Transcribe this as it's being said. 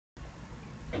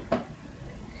All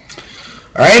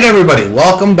right, everybody,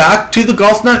 welcome back to the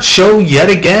Golf Nut Show yet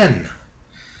again.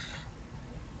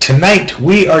 Tonight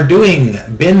we are doing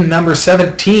bin number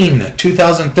 17,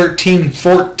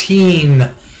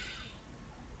 2013-14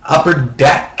 Upper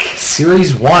Deck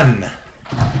Series 1.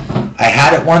 I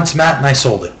had it once, Matt, and I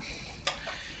sold it.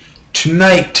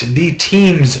 Tonight the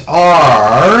teams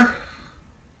are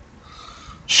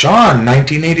Sean,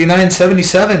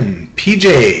 1989-77,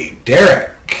 PJ,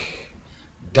 Derek,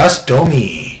 Dust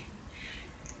Domi,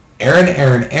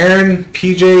 Aaron,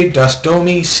 PJ, Dust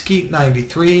Domi, Skeet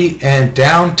 93, and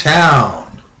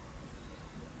Downtown.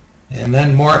 And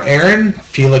then more Aaron,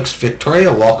 Felix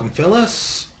Victoria, welcome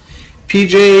Phyllis,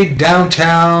 PJ,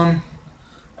 Downtown,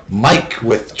 Mike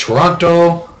with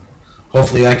Toronto.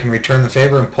 Hopefully I can return the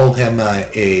favor and pull him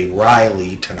a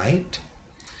Riley tonight.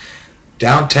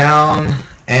 Downtown,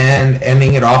 and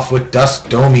ending it off with Dust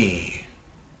Domi.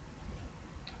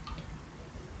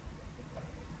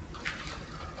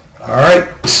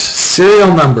 Alright,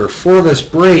 serial number for this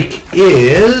break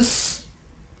is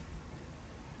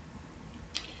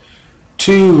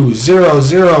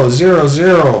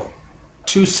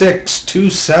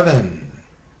 200002627.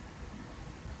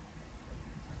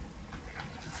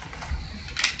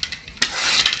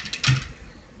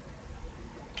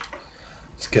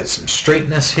 Let's get some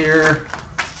straightness here.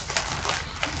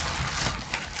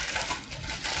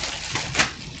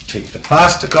 Take the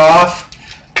plastic off.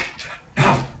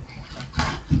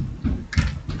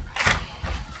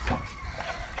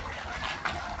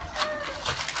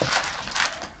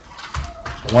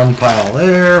 One pile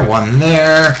there, one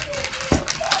there,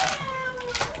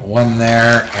 one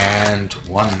there, and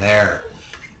one there.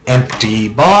 Empty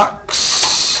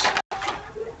box.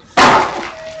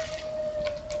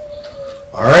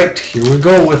 All right, here we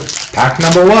go with pack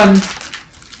number 1.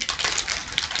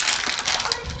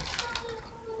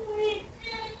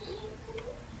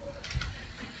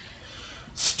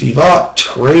 Steve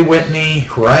Ott, Ray Whitney,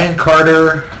 Ryan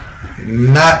Carter,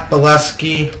 Matt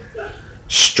Bolesky,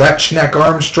 Stretch Neck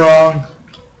Armstrong,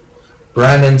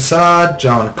 Brandon Saad,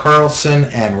 John Carlson,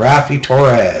 and Rafi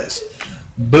Torres.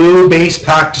 Boo base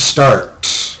pack to start.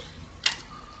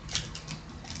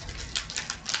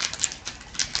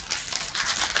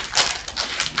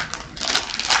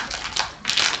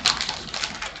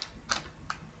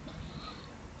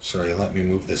 Sorry, let me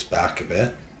move this back a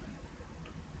bit.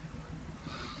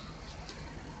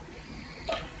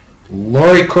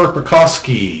 Lori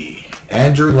Korpakowski,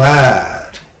 Andrew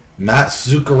Ladd, Matt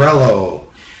Zuccarello,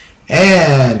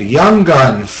 and Young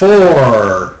Gun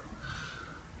for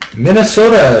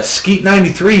Minnesota, Skeet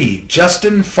 93,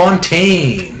 Justin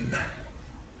Fontaine.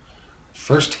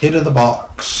 First hit of the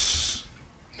box.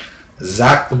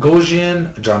 Zach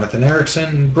Bogosian, Jonathan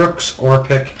Erickson, Brooks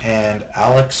Orpik, and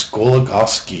Alex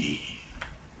Goligoski.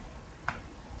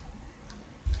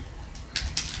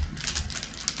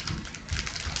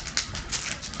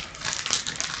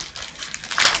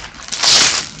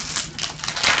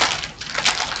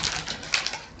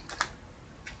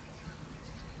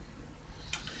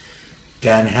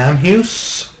 Dan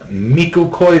Hamhuis, Mikko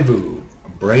Koivu,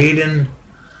 Braden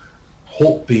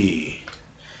Holtby.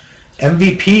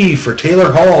 MVP for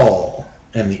Taylor Hall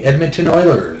and the Edmonton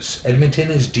Oilers.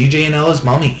 Edmonton is DJ and Ella's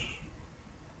mommy.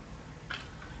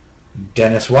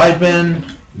 Dennis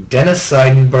Weidman, Dennis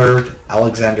Seidenberg,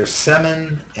 Alexander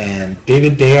Semin, and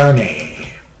David Desharnais.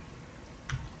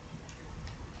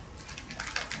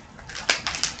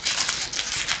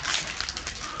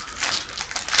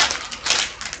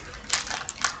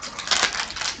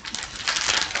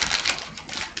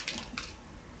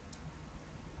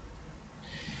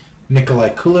 Nikolai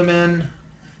Kulemin,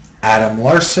 Adam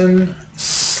Larson,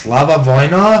 Slava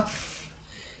Voinov,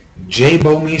 Jay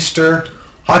Bouwmeester,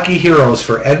 Hockey Heroes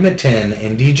for Edmonton,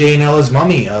 and DJ and Ella's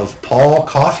Mummy of Paul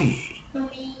Coffey.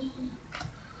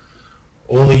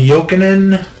 Olli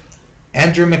Jokinen,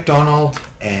 Andrew McDonald,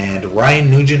 and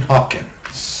Ryan Nugent-Hopkins.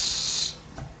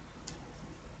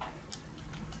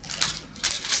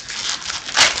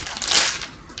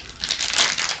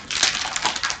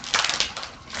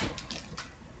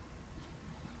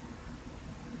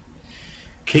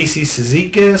 Casey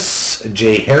Cizikas,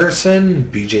 Jay Harrison,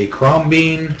 BJ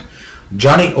Crombeen,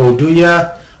 Johnny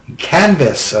Oduya,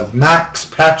 Canvas of Max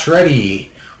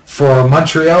Pacioretty for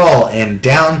Montreal and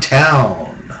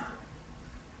Downtown.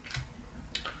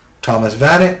 Thomas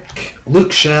Vanek,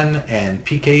 Luke Shen, and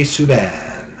PK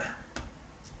Subban.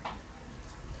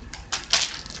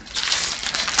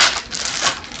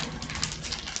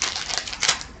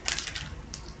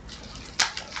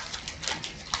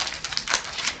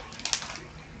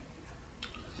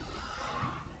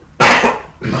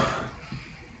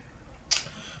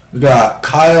 We got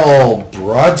Kyle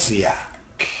Brodziak,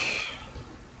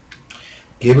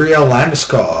 Gabriel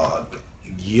Landeskog,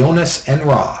 Jonas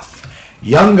Enroth,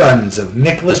 Young Guns of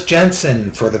Nicholas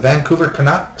Jensen for the Vancouver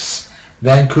Canucks.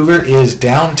 Vancouver is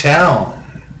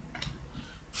downtown.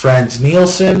 Franz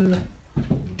Nielsen,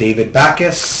 David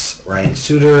Backus, Ryan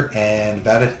Suter, and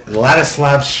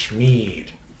Ladislav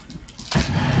Schmid.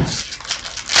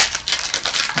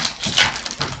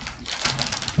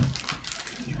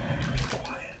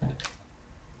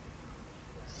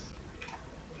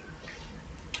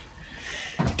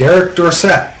 Derek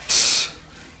Dorsett,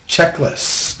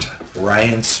 Checklist,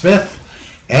 Ryan Smith,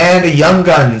 and a Young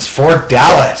Guns for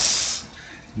Dallas.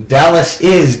 Dallas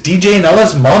is DJ and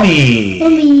Ella's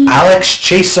mommy, Alex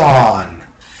Chason.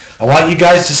 I want you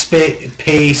guys to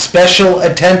pay special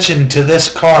attention to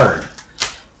this card.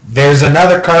 There's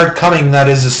another card coming that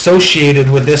is associated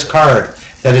with this card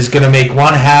that is going to make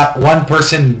one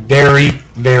person very,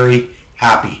 very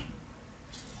happy.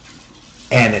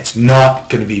 And it's not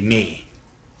going to be me.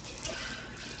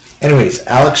 Anyways,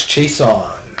 Alex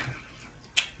Chason,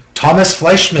 Thomas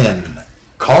Fleischman,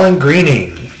 Colin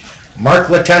Greening, Mark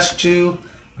Letestu,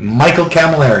 Michael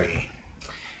Camilleri.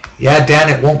 Yeah, Dan,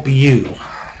 it won't be you.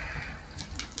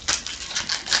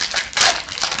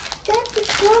 That's a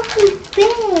Calgary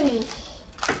Flame.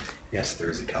 Yes, there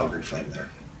is a Calgary Flame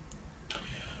there.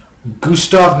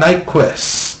 Gustav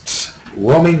Nyquist,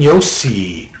 Roman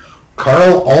Josi,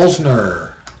 Carl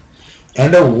Alsner,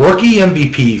 and a rookie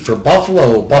MVP for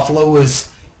Buffalo. Buffalo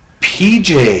is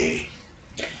PJ.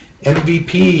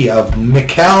 MVP of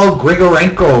Mikhail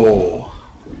Grigorenko.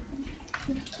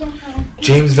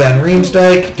 James Van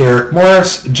Riemsdyk, Derek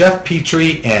Morris, Jeff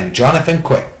Petrie, and Jonathan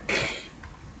Quick.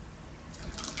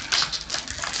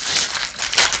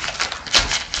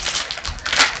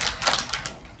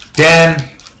 Dan,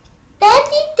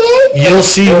 you'll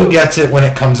see who gets it when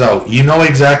it comes out. You know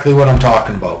exactly what I'm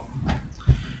talking about.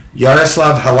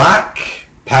 Yaroslav Halak,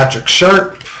 Patrick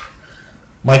Sharp,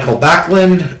 Michael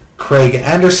Backlund, Craig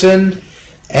Anderson,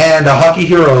 and a Hockey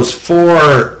Heroes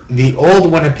for the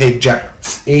old Winnipeg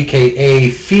Jets,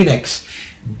 a.k.a. Phoenix,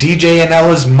 DJ and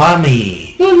Ella's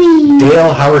mommy,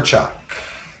 Dale Hawerchuk,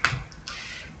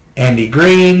 Andy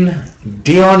Green,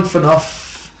 Dion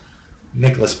Phaneuf,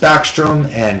 Nicholas Backstrom,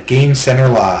 and Game Center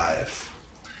Live.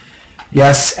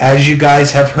 Yes, as you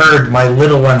guys have heard, my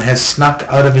little one has snuck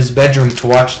out of his bedroom to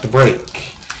watch the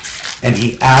break, and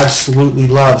he absolutely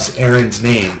loves Aaron's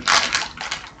name.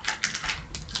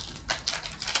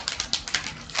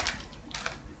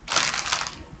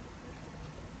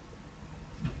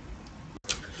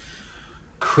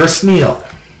 Chris Neal,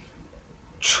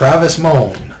 Travis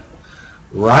Moan,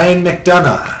 Ryan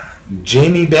McDonough,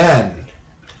 Jamie Benn,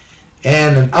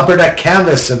 and an upper deck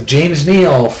canvas of James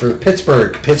Neal for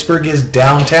Pittsburgh. Pittsburgh is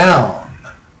downtown.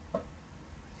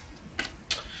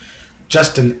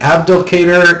 Justin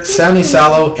Abdelkader, Sammy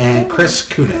Salo, and Chris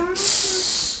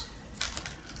Kunitz.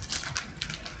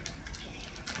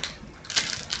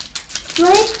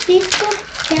 Where's Pittsburgh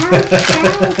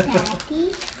downtown,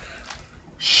 Daddy?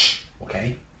 Shh,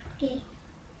 okay. Okay.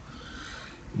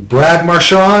 Brad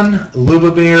Marchand,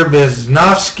 Lubomir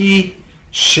Veznovsky,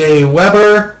 Shea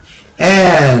Weber,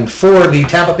 and for the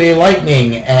Tampa Bay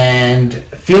Lightning and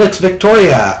Felix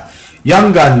Victoria,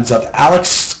 Young Guns of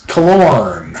Alex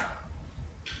Killorn.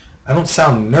 I don't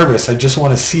sound nervous, I just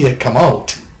want to see it come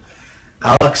out.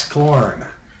 Alex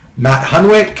Killorn. Matt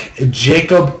Hunwick,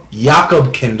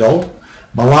 Jacob Kindle,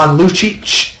 Milan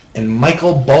Lucic, and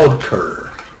Michael Bodker.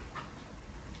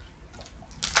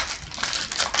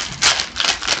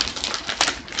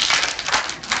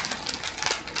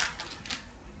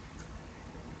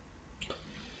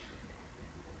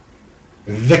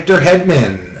 Victor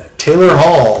Hedman, Taylor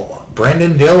Hall,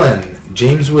 Brandon Dillon,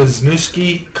 James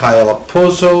Wisniewski, Kyle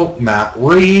Okposo, Matt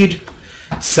Reed,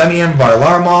 Semyon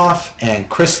Varlamov, and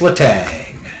Chris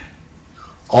Letang.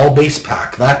 All base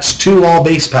pack. That's 2 all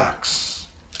base packs.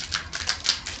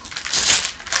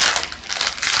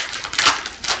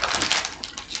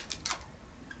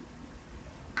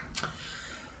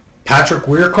 Patrick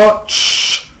Weirkoch,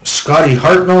 Scotty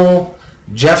Hartnell,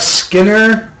 Jeff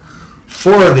Skinner.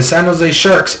 For the San Jose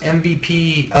Sharks,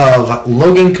 MVP of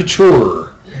Logan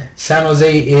Couture. San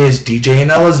Jose is DJ and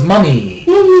Ella's mommy.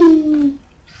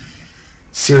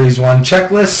 Series 1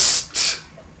 checklist.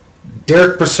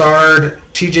 Derek Brassard,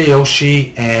 TJ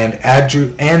Oshie, and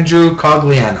Andrew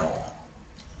Cogliano.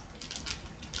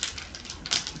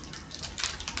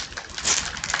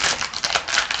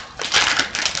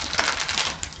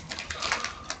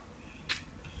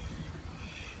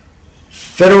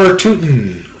 Fedor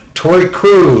Tutin, Torrey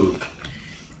Krug,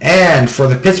 and for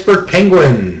the Pittsburgh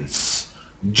Penguins,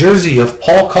 Jersey of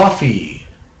Paul Coffey.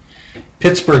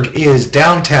 Pittsburgh is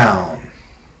downtown.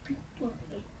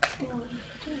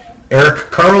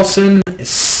 Eric Carlson,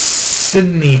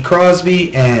 Sidney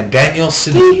Crosby, and Daniel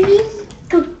Sidney.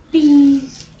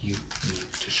 Cookies. You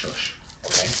need to shush.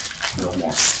 Okay? No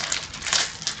more.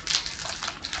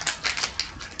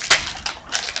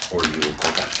 Or you will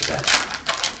go back to bed.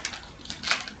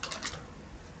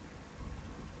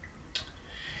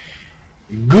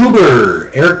 Goober,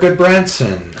 Eric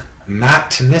Goodbranson,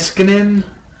 Matt Niskanen,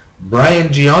 Brian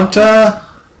Gionta,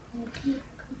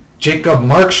 Jacob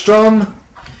Markstrom,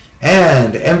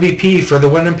 and MVP for the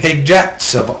Winnipeg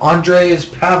Jets of Andrei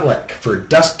Pavlik for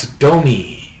Dust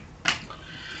Domi.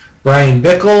 Brian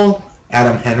Bickle,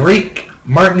 Adam Henrique,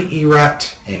 Martin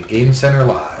Erat, and Game Center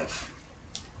Live.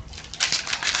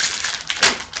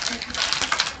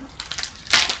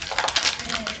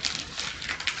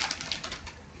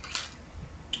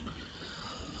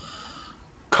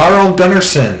 Carl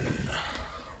Gunnarsson,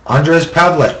 Andres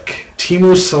Pavlik,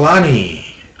 Teemu Selanne,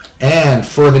 and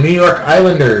for the New York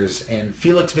Islanders and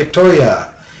Felix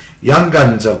Victoria, Young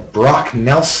Guns of Brock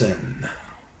Nelson.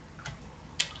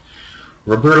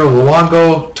 Roberto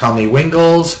Luongo, Tommy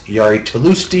Wingles, Yari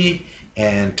Talusti,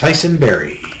 and Tyson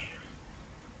Berry.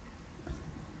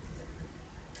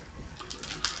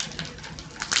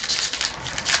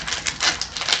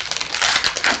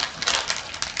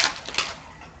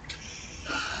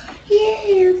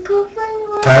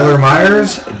 Tyler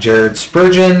Myers, Jared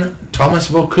Spurgeon, Thomas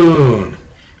Vokoun.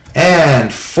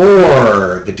 And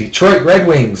for the Detroit Red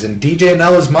Wings and DJ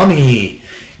Nella's Mummy,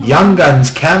 Young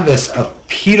Guns canvas of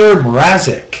Peter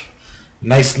Mrazek.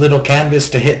 Nice little canvas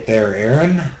to hit there,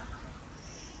 Aaron.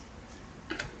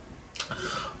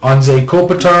 Anze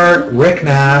Kopitar, Rick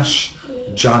Nash,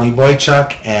 Johnny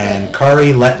Boychuk, and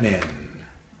Kari Lettinen.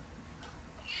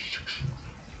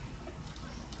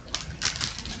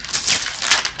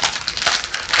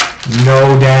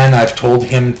 No, Dan, I've told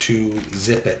him to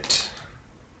zip it.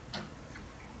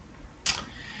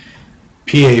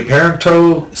 P.A.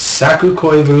 Parenteau, Saku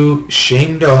Koivu,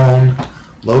 Shane Doan,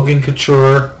 Logan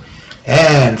Couture,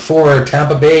 and for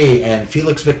Tampa Bay and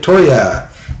Felix Victoria,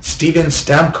 Steven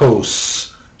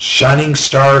Stamkos, Shining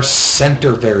Star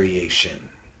Center Variation.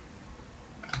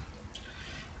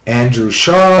 Andrew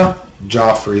Shaw,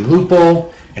 Joffrey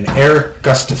Lupul, and Eric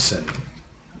Gustafson.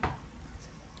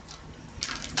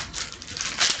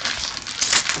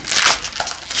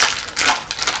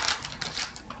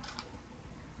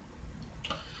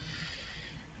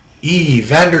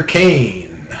 Evander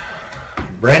Kane,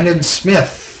 Brandon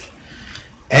Smith,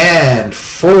 and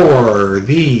for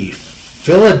the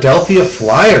Philadelphia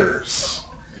Flyers,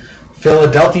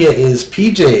 Philadelphia is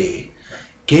PJ,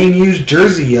 game used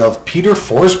jersey of Peter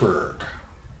Forsberg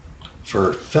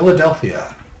for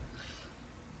Philadelphia.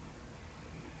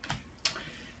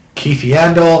 Keith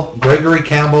Yandel, Gregory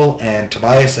Campbell, and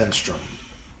Tobias Enstrom.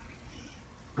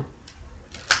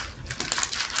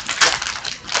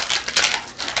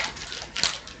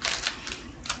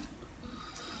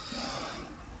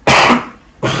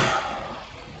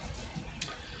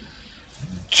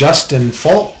 Justin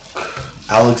Falk,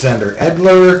 Alexander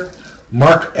Edler,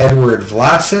 Mark Edward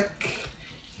Vlasic,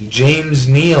 James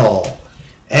Neal,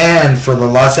 and for the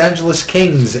Los Angeles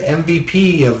Kings,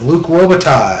 MVP of Luc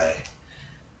Robitaille,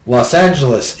 Los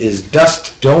Angeles is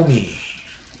Dust Domi.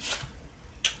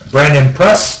 Brandon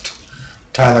Prust,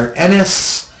 Tyler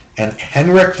Ennis, and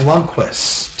Henrik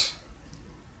Lundqvist.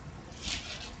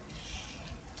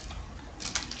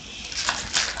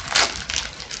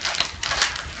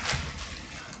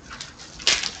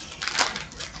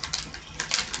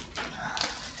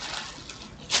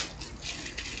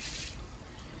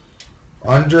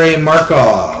 Andrei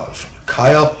Markov,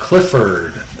 Kyle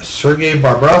Clifford, Sergei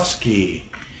Bobrovsky,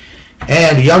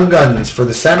 and Young Guns for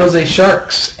the San Jose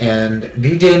Sharks and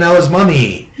DJ Nella's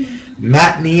Mummy,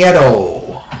 Matt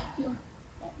Nieto.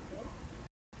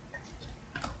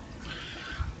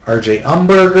 RJ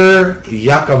Umberger,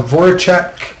 Jakub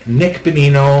Voracek, Nick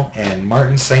Bonino, and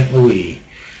Martin St. Louis.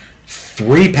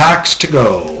 3 packs to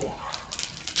go.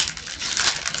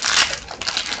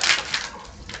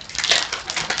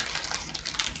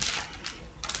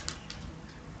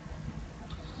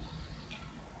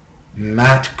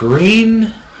 Matt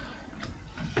Green,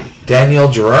 Daniel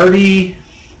Girardi,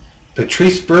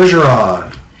 Patrice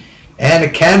Bergeron, and a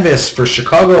canvas for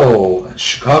Chicago.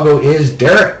 Chicago is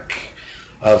Derek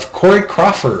of Corey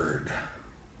Crawford.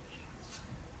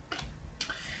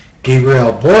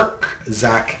 Gabriel Bork,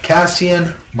 Zach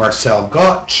Cassian, Marcel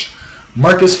Gotch,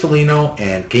 Marcus Foligno,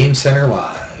 and Game Center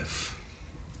Live.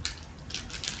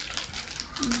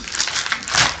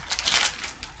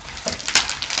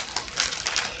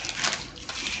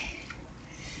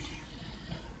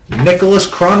 Nicholas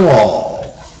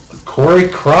Cronwall, Corey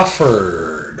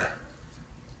Crawford,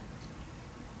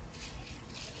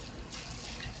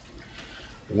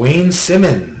 Wayne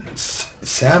Simmons,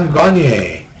 Sam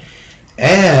Gagne,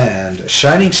 and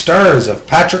Shining Stars of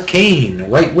Patrick Kane,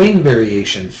 right wing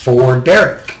variation for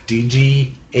Derek,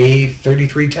 DGA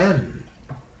 3310.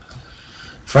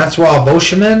 Francois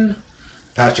Beauchemin,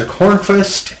 Patrick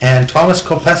Hornquist, and Thomas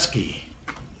Kopeski.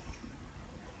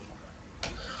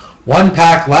 One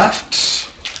pack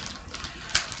left.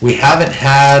 We haven't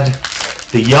had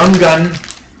the Young Gun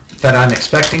that I'm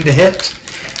expecting to hit,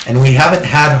 and we haven't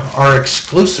had our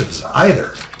exclusives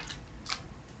either.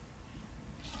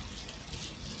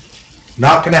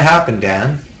 Not going to happen,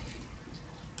 Dan.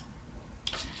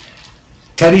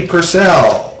 Teddy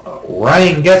Purcell,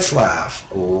 Ryan Getzlaff,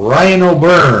 Ryan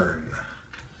O'Byrne,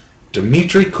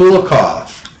 Dmitry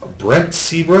Kulikov, Brent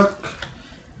Seabrook,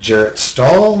 Jarrett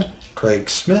Stahl, Craig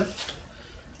Smith,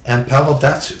 and Pavel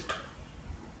Datsuk.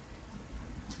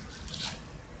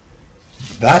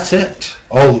 That's it.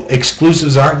 Oh,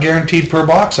 exclusives aren't guaranteed per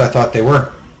box? I thought they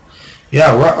were.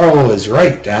 Yeah, Ruh-oh is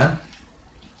right, Dan.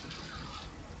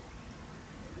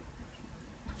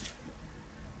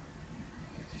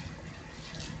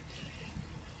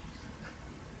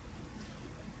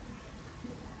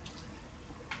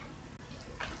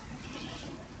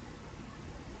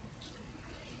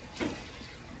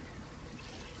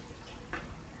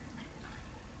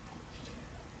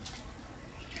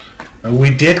 We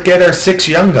did get our 6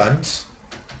 Young Guns.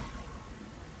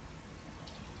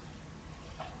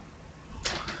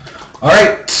 All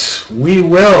right, we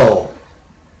will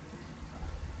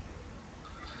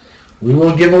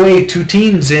give away 2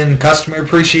 teams in Customer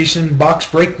Appreciation Box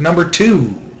Break number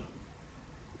 2.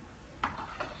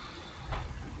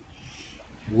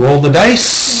 Roll the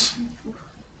dice.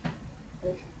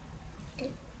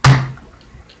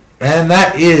 And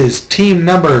that is team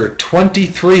number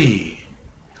 23.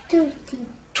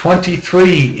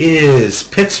 23 is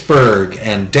Pittsburgh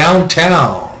and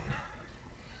Downtown.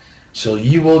 So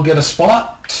you will get a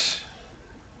spot.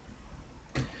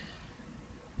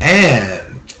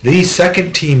 And the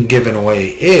second team given away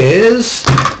is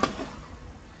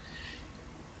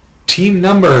team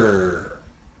number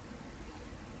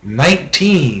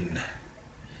 19.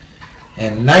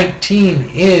 And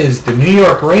 19 is the New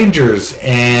York Rangers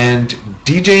and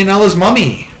DJ and Ella's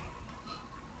Mummy.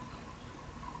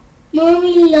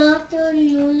 Mommy loves the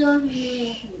New York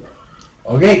Rangers.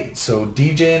 Okay, so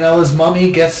DJ and Ella's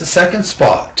Mummy gets the second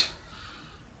spot.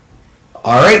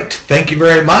 Alright, thank you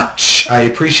very much. I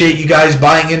appreciate you guys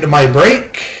buying into my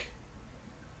break.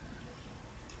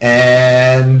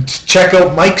 And check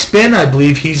out Mike's bin. I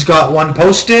believe he's got one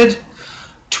posted.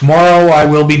 Tomorrow I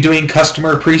will be doing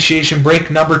Customer Appreciation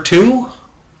Break number 2.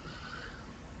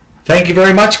 Thank you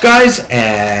very much, guys,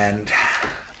 and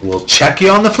we'll check you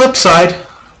on the flip side.